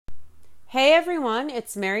Hey everyone,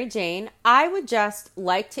 it's Mary Jane. I would just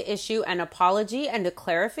like to issue an apology and a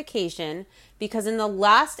clarification because in the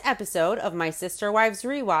last episode of my Sister Wives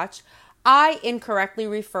Rewatch, I incorrectly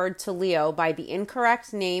referred to Leo by the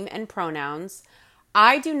incorrect name and pronouns.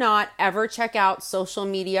 I do not ever check out social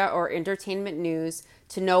media or entertainment news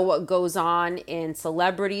to know what goes on in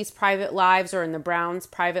celebrities' private lives or in the Browns'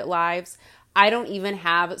 private lives. I don't even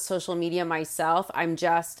have social media myself. I'm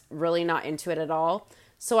just really not into it at all.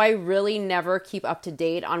 So I really never keep up to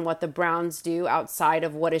date on what the Browns do outside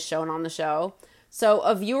of what is shown on the show. So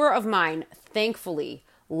a viewer of mine, thankfully,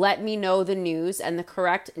 let me know the news and the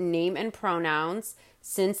correct name and pronouns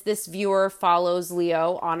since this viewer follows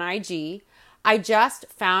Leo on IG. I just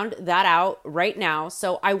found that out right now,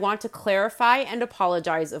 so I want to clarify and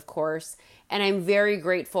apologize, of course, and I'm very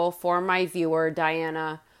grateful for my viewer,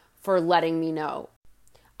 Diana, for letting me know.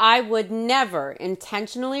 I would never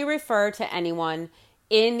intentionally refer to anyone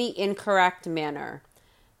in the incorrect manner.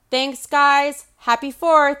 Thanks, guys. Happy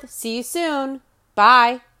 4th. See you soon.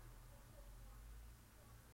 Bye.